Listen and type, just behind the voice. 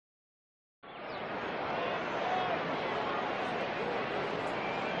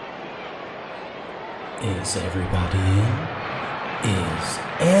Is everybody in? Is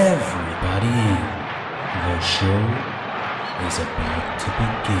everybody in? The show is about to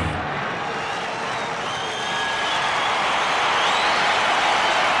begin.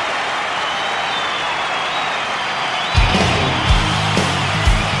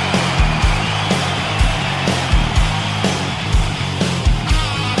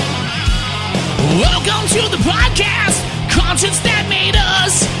 Welcome to the podcast, concerts that made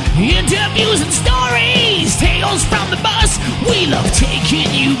us, interviews and stories, tales from the bus. We love taking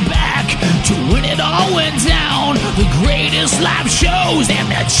you back to when it all went down, the greatest live shows and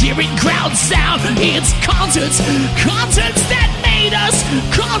the cheering crowd sound. It's concerts that made us,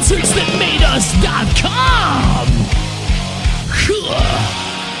 concertsthatmadeus.com.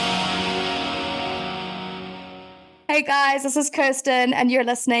 Hey guys, this is Kirsten, and you're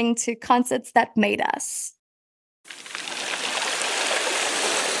listening to Concerts That Made Us.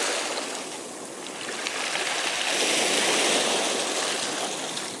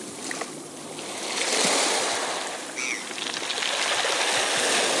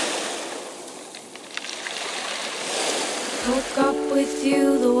 Woke up with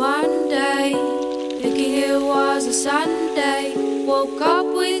you the one day, thinking it was a Sunday. Woke up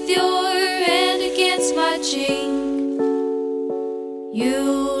with your hand against my cheek.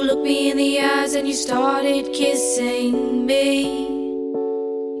 You looked me in the eyes and you started kissing me.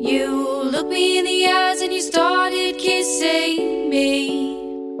 You looked me in the eyes and you started kissing me.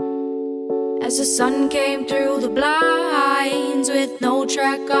 As the sun came through the blinds with no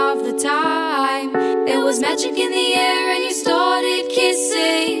track of the time, there was magic in the air and you started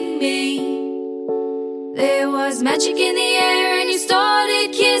kissing me. There was magic in the air and you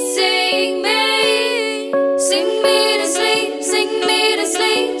started kissing me. Sing me to sleep, sing me to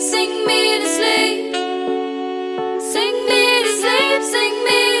sleep, sing me to sleep. Sing me to sleep, sing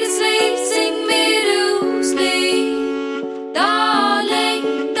me to sleep, sing me to sleep.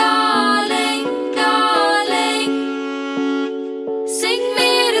 Darling, darling, darling. Sing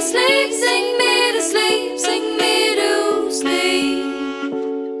me to sleep, sing me to sleep, sing me to sleep.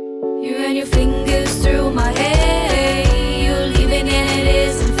 You ran your fingers through my hair. You're leaving and it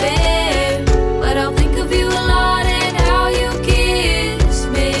isn't fair, but I'll think of you a lot and how you kiss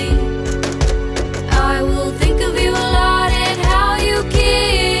me. I will think of you a lot and how you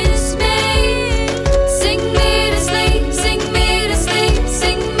kiss me. Sing me to sleep, sing me to sleep,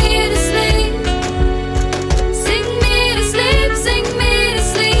 sing me to sleep. Sing me to sleep, sing me to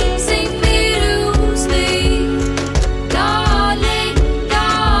sleep, sing me to sleep. Darling,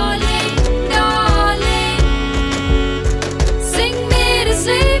 darling, darling. Sing me to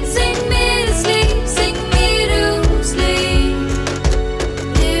sleep, sing me to sleep, sing me to sleep.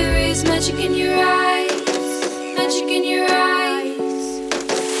 There is magic in your eyes, magic in your eyes.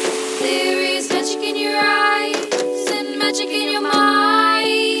 There is magic in your eyes and magic in your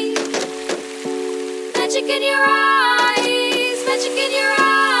mind. Magic in your eyes, magic in your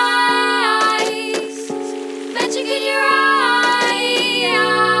eyes, magic in your eyes.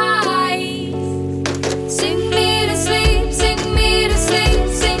 Sing me to sleep, sing me to sleep,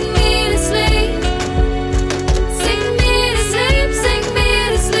 sing me to sleep. Sing me to sleep, sing me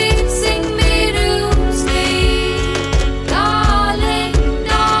to sleep, sing me to sleep. Darling,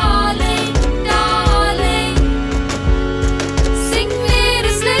 darling, darling. Sing me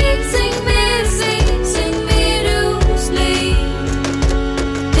to sleep, sing me to sleep, sing me to sleep.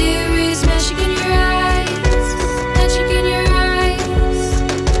 There is magic in your eyes, magic in your eyes.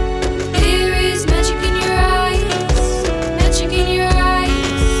 There is magic in your eyes, magic in your eyes.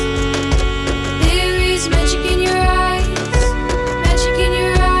 There is magic in your eyes, magic in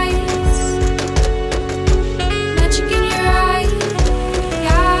your eyes. Magic in your eyes,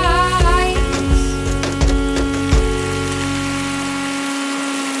 eyes.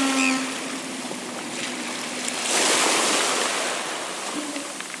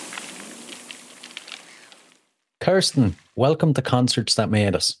 Kirsten, welcome to Concerts That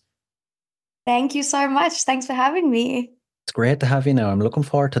Made Us. Thank you so much. Thanks for having me. It's great to have you now. I'm looking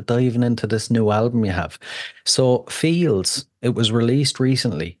forward to diving into this new album you have. So, Fields, it was released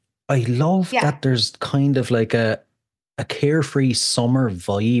recently. I love Yeah. that there's kind of like a carefree summer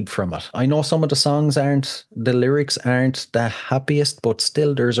vibe from it. I know some of the lyrics aren't the happiest, but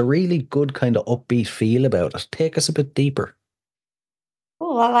still there's a really good kind of upbeat feel about it. Take us a bit deeper.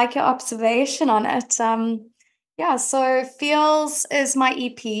 Oh, I like your observation on it. So Feels is my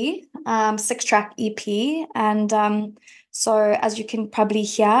EP, 6-track EP. And so as you can probably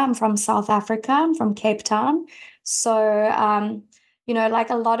hear, I'm from South Africa. I'm from Cape Town. So, like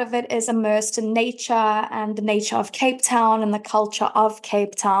a lot of it is immersed in nature and the nature of Cape Town and the culture of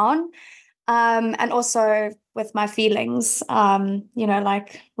Cape Town. And also with my feelings,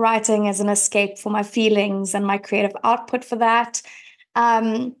 like writing is an escape for my feelings and my creative output for that.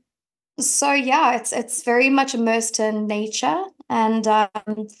 So yeah, it's very much immersed in nature, and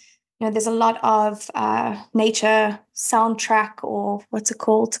there's a lot of nature soundtrack, or what's it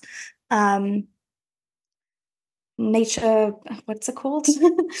called? Um, nature, what's it called?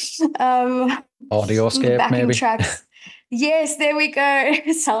 The Audioscape, backing maybe. tracks. Yes, there we go.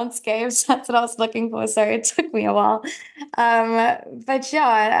 Soundscapes. That's what I was looking for. Sorry, it took me a while. But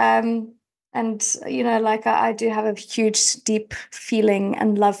yeah, and like I do have a huge, deep feeling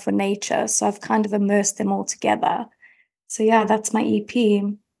and love for nature. So I've kind of immersed them all together. So yeah, that's my EP.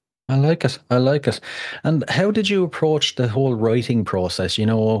 I like it. I like it. And how did you approach the whole writing process?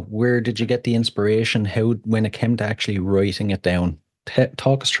 Where did you get the inspiration? How, when it came to actually writing it down?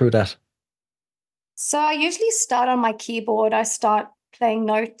 Talk us through that. So I usually start on my keyboard. I start playing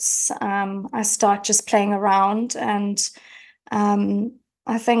notes. I start just playing around, and um,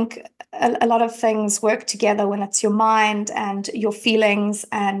 I think a lot of things work together when it's your mind and your feelings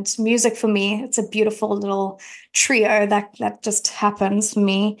and music. For me, it's a beautiful little trio that just happens for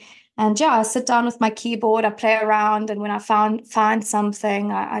me. And yeah, I sit down with my keyboard, I play around, and when I find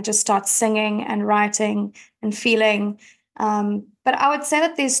something, I just start singing and writing and feeling. But I would say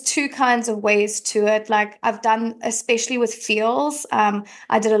that there's two kinds of ways to it. Like I've done, especially with feels,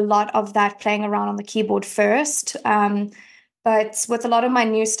 I did a lot of that playing around on the keyboard first. But with a lot of my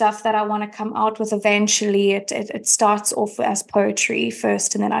new stuff that I want to come out with eventually, it starts off as poetry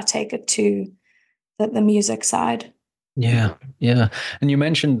first, and then I take it to the music side. Yeah, yeah. And you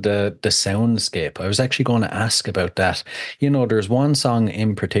mentioned the soundscape. I was actually going to ask about that. There's one song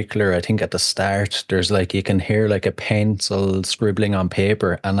in particular, I think at the start, there's like you can hear like a pencil scribbling on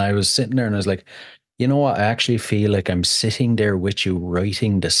paper. And I was sitting there and I was like, you know what? I actually feel like I'm sitting there with you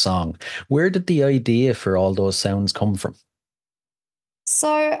writing the song. Where did the idea for all those sounds come from?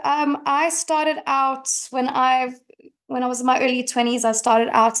 So I started out when I was in my early 20s. I started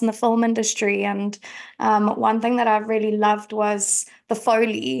out in the film industry, and one thing that I really loved was the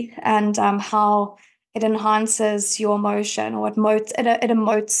Foley, and how it enhances your emotion, or it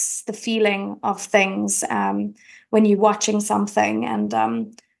emotes the feeling of things when you're watching something.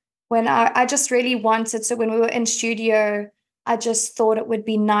 And when I just really wanted, so when we were in studio, I just thought it would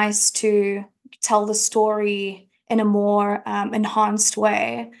be nice to tell the story in a more enhanced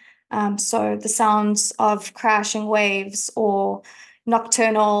way. So the sounds of crashing waves, or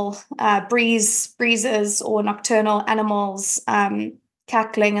nocturnal breezes, or nocturnal animals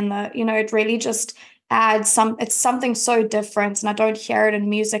cackling, and it really just adds it's something so different, and I don't hear it in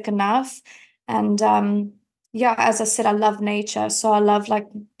music enough. And yeah, as I said, I love nature, so I love like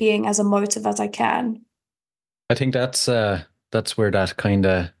being as emotive as I can. I think that's where that kind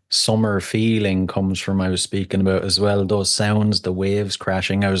of summer feeling comes from I was speaking about as well. Those sounds, the waves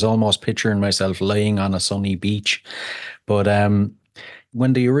crashing. I was almost picturing myself lying on a sunny beach. But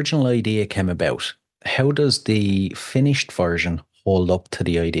when the original idea came about, how does the finished version hold up to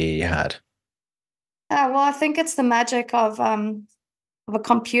the idea you had? Well, I think it's the magic of a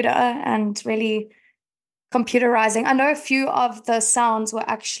computer, and really computerizing. I know a few of the sounds were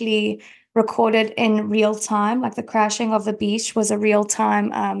actually recorded in real time, like the crashing of the beach was a real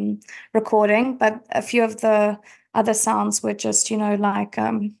time recording, but a few of the other sounds were just, like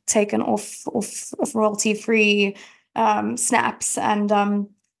taken off royalty free snaps. And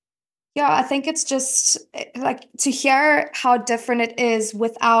yeah, I think it's just like to hear how different it is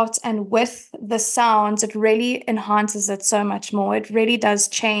without and with the sounds, it really enhances it so much more. It really does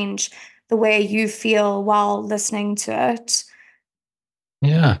change the way you feel while listening to it.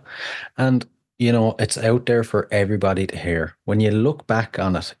 Yeah. And, it's out there for everybody to hear. When you look back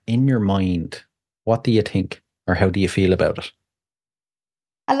on it in your mind, what do you think or how do you feel about it?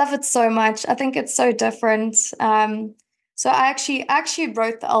 I love it so much. I think it's so different. So I actually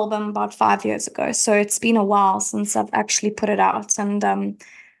wrote the album about 5 years ago. So it's been a while since I've actually put it out. And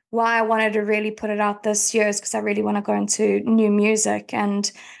why I wanted to really put it out this year is because I really want to go into new music. And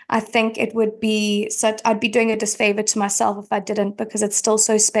I think it would be such, I'd be doing a disfavor to myself if I didn't, because it's still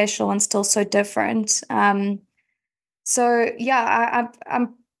so special and still so different. So yeah,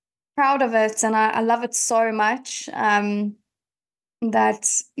 I'm proud of it, and I love it so much.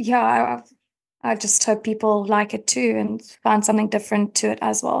 That yeah, I just hope people like it too and find something different to it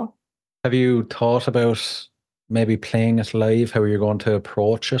as well. Have you thought about maybe playing it live, how you're going to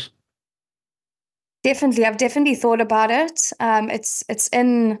approach it? Definitely, I've definitely thought about it. It's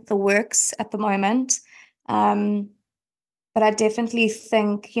in the works at the moment. Um, but I definitely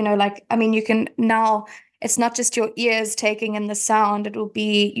think, like, I mean, you can now, it's not just your ears taking in the sound, it will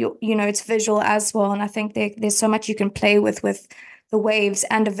be it's visual as well. And I think there's so much you can play with the waves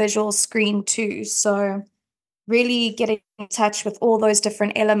and a visual screen too. So really getting in touch with all those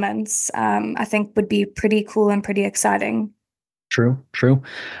different elements, I think would be pretty cool and pretty exciting. True, true.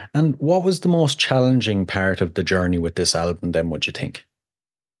 And what was the most challenging part of the journey with this album then, would you think?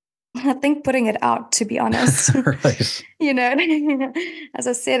 I think putting it out, to be honest. Right. you know, as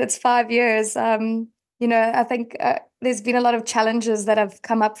I said, it's 5 years. I think there's been a lot of challenges that have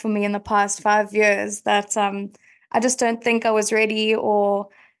come up for me in the past 5 years that I just don't think I was ready, or,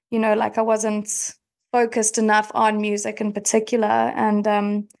 like I wasn't focused enough on music in particular.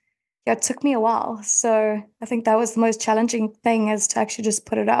 And yeah, it took me a while. So I think that was the most challenging thing, is to actually just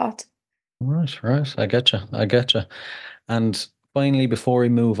put it out. Right, right. I get you. I get you. And finally, before we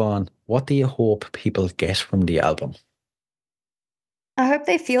move on, what do you hope people get from the album? I hope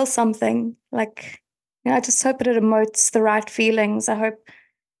they feel something. Like, I just hope that it emotes the right feelings. I hope,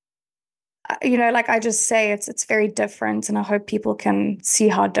 like I just say, it's very different, and I hope people can see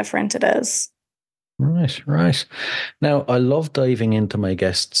how different it is. Right, right. Now, I love diving into my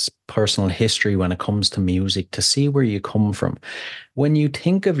guests' personal history when it comes to music to see where you come from. When you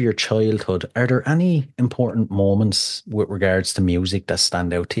think of your childhood, are there any important moments with regards to music that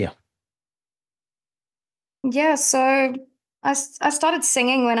stand out to you? Yeah, so I started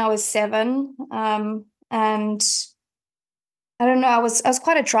singing when I was 7, and I don't know, I was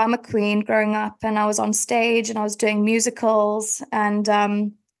quite a drama queen growing up, and I was on stage and I was doing musicals, and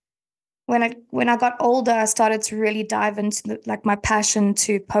when I got older, I started to really dive into like my passion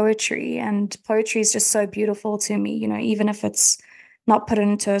to poetry, and poetry is just so beautiful to me. Even if it's not put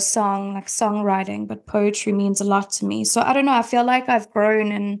into a song, like songwriting, but poetry means a lot to me. So I don't know. I feel like I've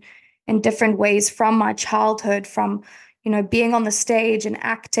grown in different ways from my childhood, from being on the stage and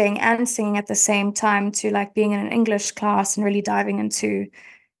acting and singing at the same time, to like being in an English class and really diving into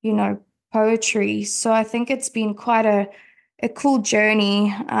you know poetry. So I think it's been quite a cool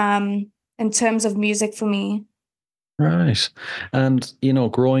journey. In terms of music for me. Right. And,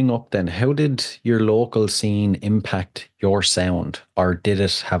 growing up then, how did your local scene impact your sound, or did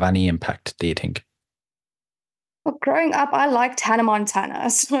it have any impact, do you think? Well, growing up, I liked Hannah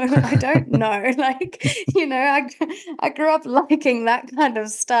Montana, so I don't know. Like, I grew up liking that kind of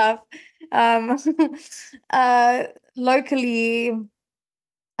stuff. Um, uh, locally,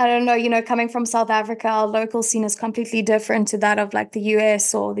 I don't know, coming from South Africa, our local scene is completely different to that of like the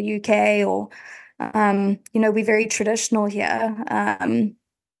US or the UK, or, we're very traditional here.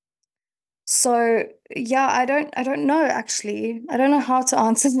 So yeah, I don't know actually. I don't know how to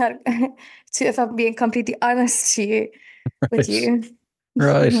answer that to if I'm being completely honest with Right. you.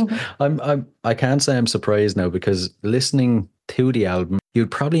 Right. I can't say I'm surprised now, because listening to the album,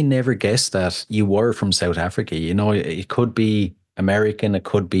 you'd probably never guess that you were from South Africa. It could be American, it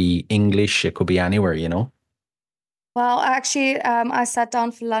could be English, it could be anywhere. Well, actually, I sat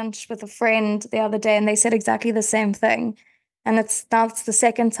down for lunch with a friend the other day, and they said exactly the same thing. And it's the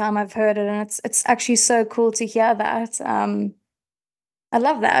second time I've heard it, and it's actually so cool to hear that. I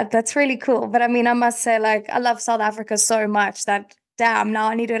love that. That's really cool. But I mean, I must say, like, I love South Africa so much that, damn, now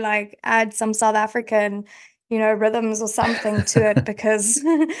I need to like add some South African, rhythms or something to it, because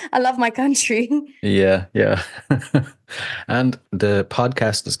I love my country. Yeah, yeah. And the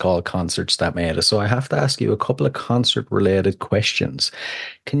podcast is called Concerts That Made Us. So I have to ask you a couple of concert related questions.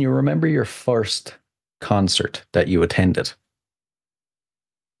 Can you remember your first concert that you attended?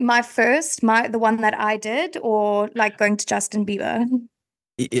 The one that I did, or like going to Justin Bieber.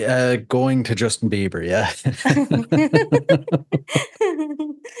 Going to Justin Bieber, yeah.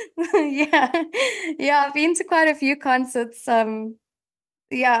 Yeah. Yeah, I've been to quite a few concerts.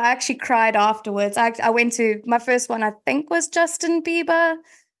 Yeah, I actually cried afterwards. I went to my first one, I think, was Justin Bieber.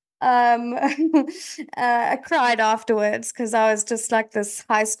 I cried afterwards because I was just like this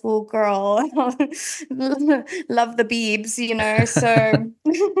high school girl. Love the Biebs, So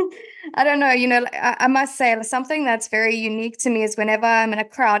I don't know, like, I must say something that's very unique to me is whenever I'm in a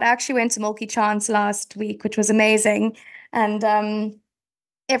crowd. I actually went to Milky Chance last week, which was amazing. And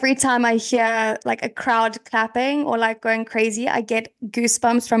every time I hear like a crowd clapping or like going crazy, I get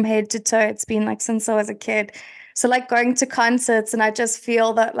goosebumps from head to toe. It's been like since I was a kid. So like going to concerts and I just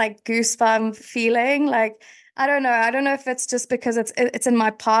feel that like goosebump feeling. Like I don't know. I don't know if it's just because it's in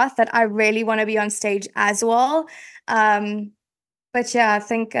my path that I really want to be on stage as well. Um, but yeah, I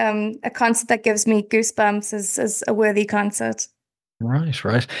think a concert that gives me goosebumps is a worthy concert. Right,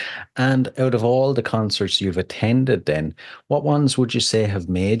 right. And out of all the concerts you've attended, then, what ones would you say have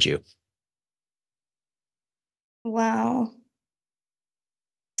made you? Wow.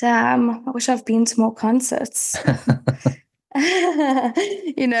 Damn, I wish I've been to more concerts.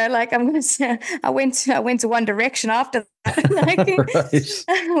 Like I'm gonna say I went to One Direction after that. Like Right.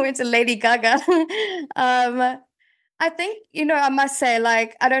 I went to Lady Gaga. I think, I must say,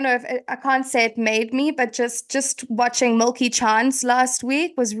 like, I don't know if I can't say it made me, but just watching Milky Chance last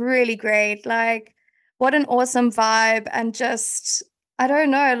week was really great. Like, what an awesome vibe. And just, I don't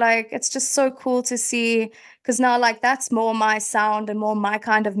know, like, it's just so cool to see, because now, like, that's more my sound and more my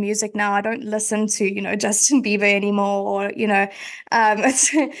kind of music now. I don't listen to, Justin Bieber anymore, or,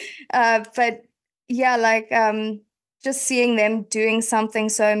 it's, but yeah, like, just seeing them doing something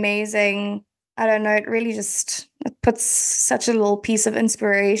so amazing. I don't know, it puts such a little piece of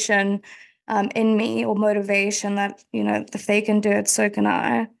inspiration in me, or motivation, that, if they can do it, so can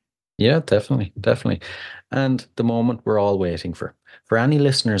I. Yeah, definitely, definitely. And the moment we're all waiting for. For any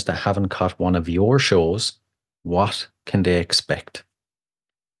listeners that haven't caught one of your shows, what can they expect?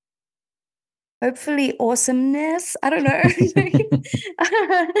 Hopefully awesomeness. I don't know.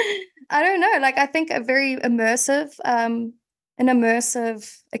 I don't know. Like, I think a very an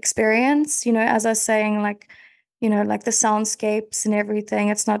immersive experience, as I was saying, like, like the soundscapes and everything.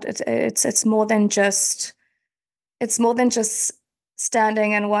 It's more than just,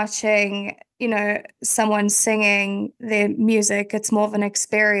 standing and watching, someone singing their music. It's more of an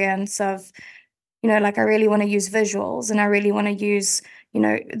experience of, like, I really want to use visuals, and I really want to use,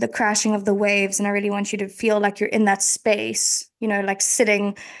 the crashing of the waves. And I really want you to feel like you're in that space, like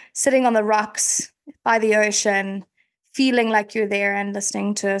sitting on the rocks by the ocean, feeling like you're there and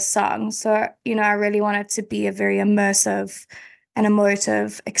listening to a song. So, I really want it to be a very immersive and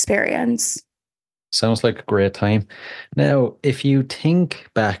emotive experience. Sounds like a great time. Now, if you think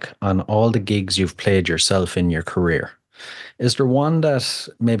back on all the gigs you've played yourself in your career, is there one that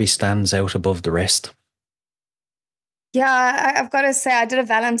maybe stands out above the rest? Yeah, I've got to say, I did a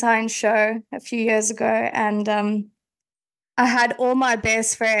Valentine's show a few years ago, and I had all my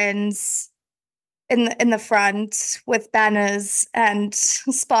best friends in the front with banners and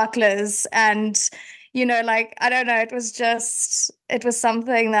sparklers, and like, I don't know, it was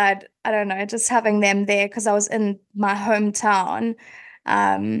something that, I don't know, just having them there, because I was in my hometown,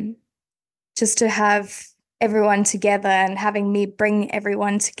 um just to have everyone together and having me bring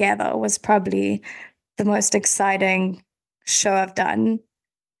everyone together was probably the most exciting show I've done.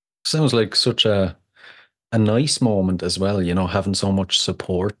 Sounds like such a nice moment as well, having so much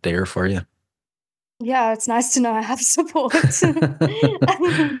support there for you. Yeah, it's nice to know I have support.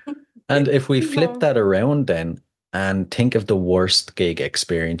 And if we flip Yeah. that around then and think of the worst gig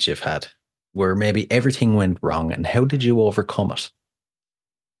experience you've had, where maybe everything went wrong, and how did you overcome it?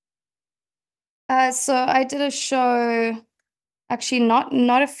 So I did a show, actually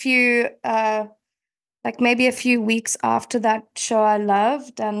not a few, like maybe a few weeks after that show I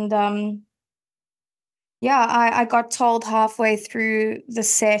loved. And yeah, I got told halfway through the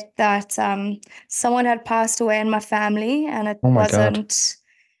set that someone had passed away in my family, and it Oh my God. wasn't,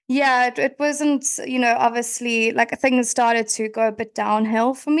 yeah, it wasn't, obviously, like, things started to go a bit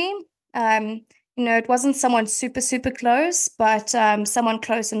downhill for me. Um, it wasn't someone super, super close, but someone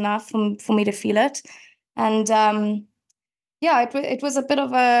close enough for me to feel it. And yeah, it was a bit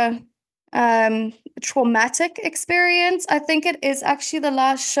of a traumatic experience. I think it is actually the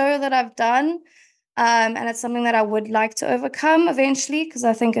last show that I've done. And it's something that I would like to overcome eventually, because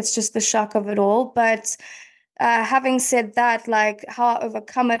I think it's just the shock of it all. But having said that, like, how I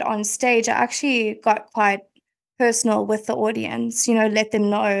overcome it on stage, I actually got quite personal with the audience, let them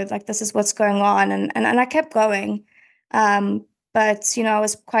know, like, this is what's going on. And I kept going. But, I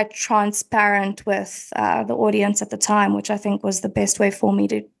was quite transparent with the audience at the time, which I think was the best way for me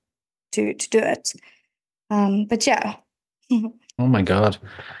to do it. But yeah. Oh my God.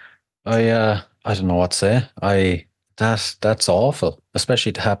 I don't know what to say. That's awful,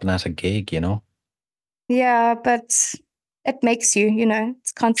 especially to happen at a gig. Yeah, but it makes you,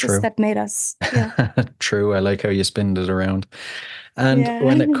 it's concerts True. that made us. Yeah. True. I like how you spinned it around. And Yeah.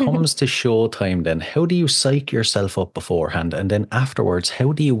 when it comes to showtime, then how do you psych yourself up beforehand? And then afterwards,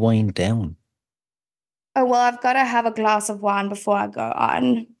 how do you wind down? Oh, well, I've got to have a glass of wine before I go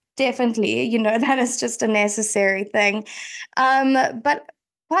on. Definitely, that is just a necessary thing. But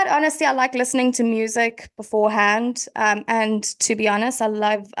quite honestly, I like listening to music beforehand. And to be honest, I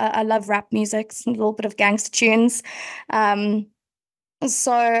love rap music, a little bit of gangster tunes. Um,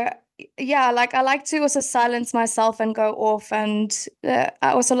 So yeah, like, I like to also silence myself and go off, and I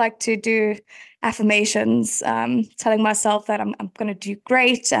also like to do affirmations, telling myself that I'm going to do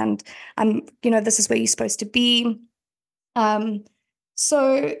great, and this is where you're supposed to be. Um,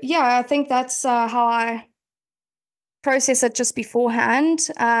 so yeah, I think that's how I process it just beforehand.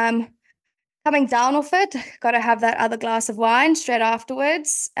 Coming down off it, got to have that other glass of wine straight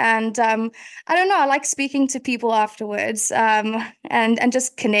afterwards. And I don't know, I like speaking to people afterwards, and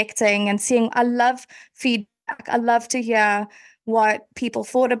just connecting and seeing. I love feedback. I love to hear what people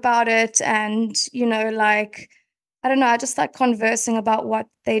thought about it. And, like, I don't know, I just like conversing about what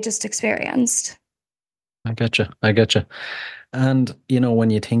they just experienced. I get you. I get you. And, when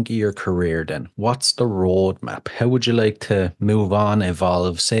you think of your career, then what's the roadmap? How would you like to move on,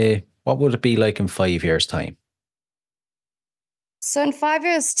 evolve? Say, what would it be like in 5 years' time? So in 5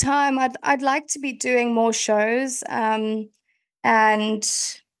 years' time, I'd like to be doing more shows, and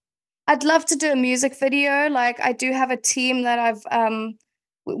I'd love to do a music video. Like I do have a team that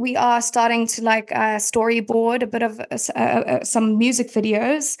we are starting to like storyboard a bit of some music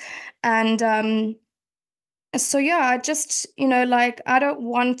videos, and so yeah, I just, like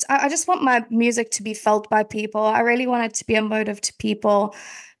I just want my music to be felt by people. I really want it to be a motive to people.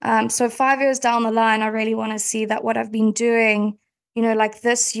 So 5 years down the line, I really want to see that what I've been doing, like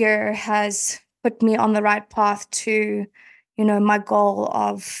this year has put me on the right path to, my goal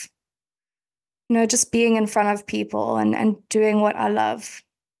of, just being in front of people and doing what I love.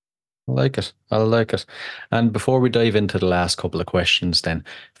 I like it. I like it. And before we dive into the last couple of questions, then,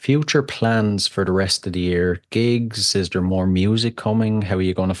 future plans for the rest of the year, gigs, is there more music coming? How are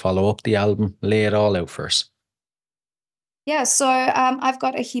you going to follow up the album? Lay it all out first. Yeah, so I've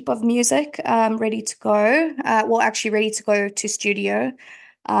got a heap of music ready to go. Well, actually, ready to go to studio.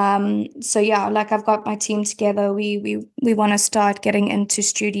 So yeah, like I've got my team together. We want to start getting into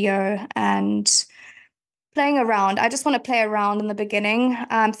studio and playing around. I just want to play around in the beginning.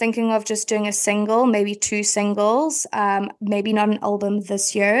 I'm thinking of just doing a single, maybe two singles, maybe not an album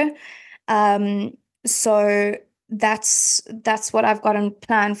this year. Um, so that's what I've got in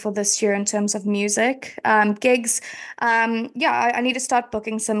plan for this year in terms of music. Gigs, yeah, I need to start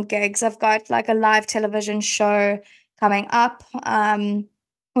booking some gigs. I've got like a live television show coming up,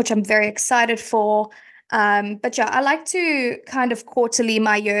 which I'm very excited for. But yeah, I like to kind of quarterly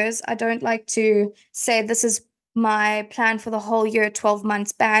my years. I don't like to say this is my plan for the whole year, 12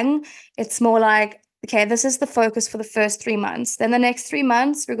 months, bang. It's more like, okay, this is the focus for the first 3 months. Then the next 3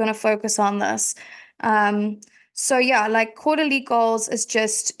 months, we're going to focus on this. Um, so yeah, like quarterly goals is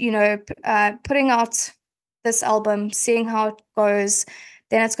just, putting out this album, seeing how it goes.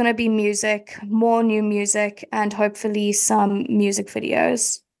 Then it's going to be music, more new music, and hopefully some music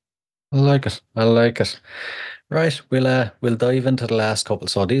videos. I like it. I like it. Right, we'll dive into the last couple.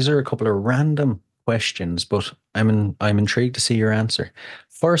 So these are a couple of random questions, but I'm intrigued to see your answer.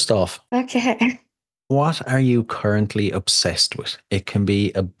 First off, Okay. what are you currently obsessed with? It can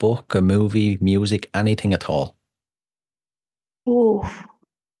be a book, a movie, music, anything at all. Ooh.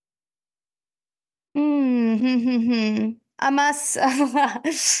 I must.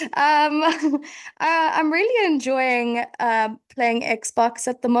 I'm really enjoying playing Xbox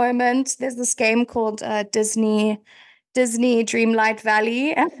at the moment. There's this game called Disney Dreamlight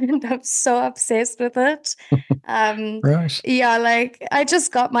Valley, and I'm so obsessed with it. Um, Right. yeah, like I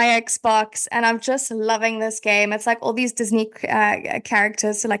just got my Xbox and I'm just loving this game. It's like all these Disney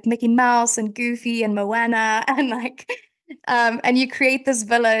characters, so like Mickey Mouse and Goofy and Moana, and like, and you create this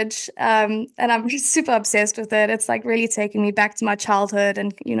village, and I'm just super obsessed with it. It's like really taking me back to my childhood,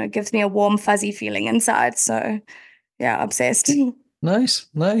 and gives me a warm, fuzzy feeling inside. So yeah, obsessed. Nice,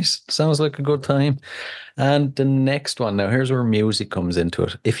 nice. Sounds like a good time. And the next one, now here's where music comes into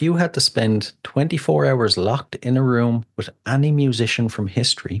it. If you had to spend 24 hours locked in a room with any musician from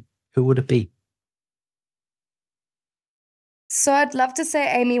history, who would it be? So I'd love to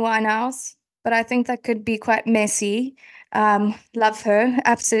say Amy Winehouse, but I think that could be quite messy. Love her,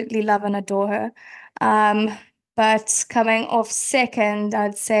 absolutely love and adore her. Um, but coming off second,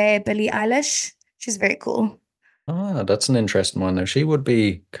 I'd say Billie Eilish. She's very cool. Ah, that's an interesting one. Now, she would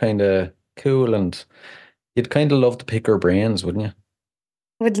be kind of cool and you'd kind of love to pick her brains, wouldn't you?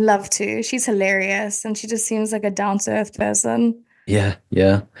 Would love to. She's hilarious and she just seems like a down-to-earth person. Yeah,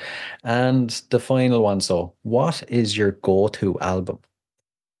 yeah. And the final one, so what is your go-to album?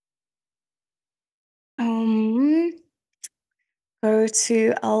 Um, Go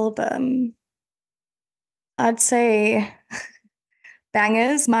to album. I'd say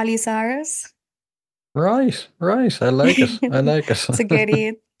Bangers, Miley Cyrus. Right, right. I like it. I like it. It's a goodie.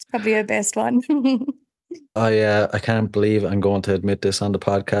 It's probably her best one. I can't believe I'm going to admit this on the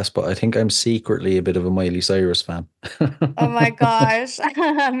podcast, but I think I'm secretly a bit of a Miley Cyrus fan. Oh my gosh.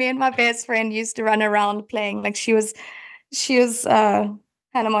 Me and my best friend used to run around playing like she was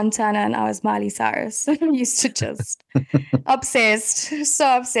Hannah Montana and I was Miley Cyrus. Used to just obsessed,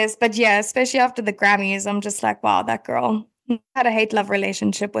 so obsessed. But yeah, especially after the Grammys, I'm just like, wow, that girl. Had a hate-love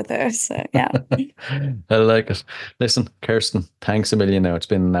relationship with her. So yeah. I like it. Listen, Kirsten, thanks a million now. It's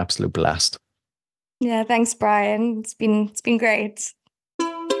been an absolute blast. Yeah, thanks, Brian. It's been great.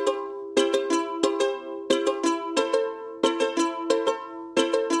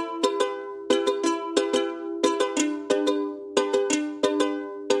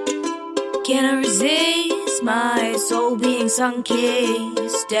 Can I resist my soul being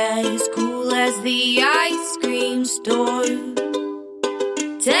sun-kissed, as cool as the ice cream store?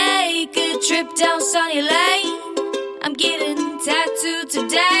 Take a trip down Sunny Lane. I'm getting tattooed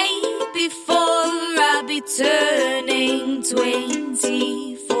today before I be turning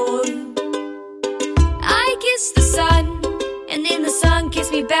 24. I kiss the sun, and then the sun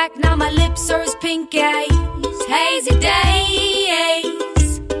kissed me back. Now my lips are as pink as hazy days.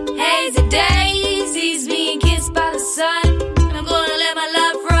 Hazy daisies being kissed by the sun. I'm gonna let my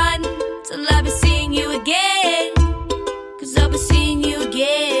love run till I be seeing you again, 'cause I'll be seeing you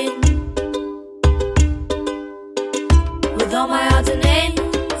again. With all my odds and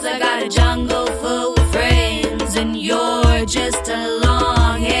ends, I got a jungle full of friends, and you're just a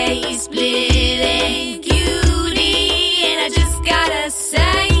long hair splitting cutie. And I just gotta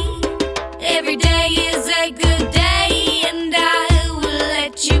say, every day is a good day, and I will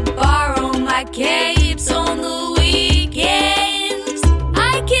let you borrow my capes on the weekends.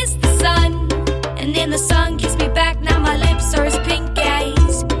 I kiss the sun, and then the sun kissed me back. Now my lips are as pink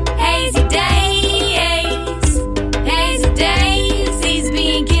as hazy days. Hazy daisies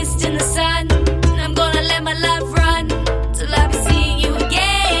being kissed in the sun. I'm gonna let my love run till I be seeing you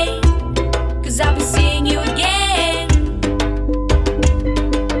again, 'cause I'll be seeing you again.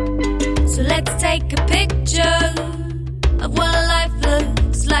 So let's take a picture of what life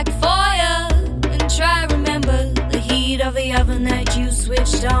looks like for you, and try remember the heat of the oven that you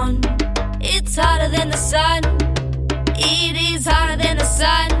switched on. It's hotter than the sun. It is hotter than the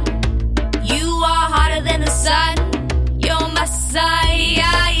sun. You are hotter than the sun. You're my Messiah.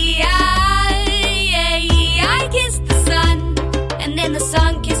 I kiss the sun, and then the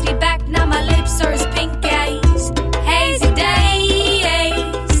sun kissed me back. Now my lips are as pink as hazy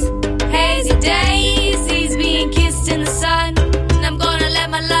days. Hazy daisies being kissed in the sun. And I'm gonna let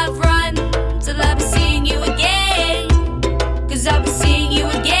my love run till I be seeing you again, 'cause I'll be seeing you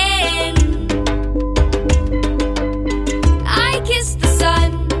again. I kiss the sun,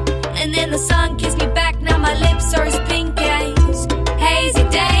 and then the sun kissed me back. Now my lips are as pink as hazy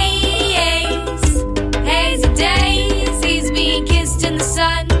days. Hazy daisies being kissed in the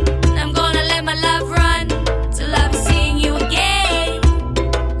sun. And I'm gonna let my love run till I be seeing you again,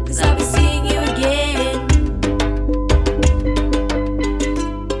 'cause I'll be seeing you again.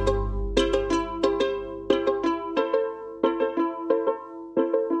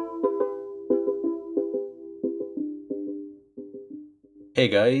 Hey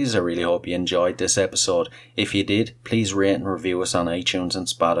guys, I really hope you enjoyed this episode. If you did, please rate and review us on iTunes and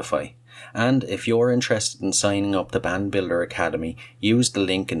Spotify. And if you're interested in signing up to Band Builder Academy, use the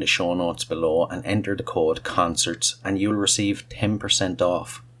link in the show notes below and enter the code CONCERTS and you'll receive 10%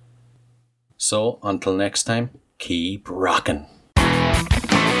 off. So, until next time, keep rocking.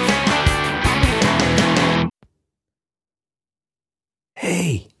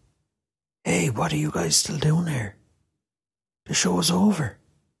 Hey, what are you guys still doing here? The show is over.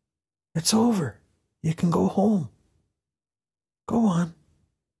 It's over. You can go home. Go on.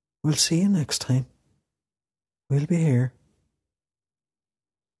 We'll see you next time. We'll be here.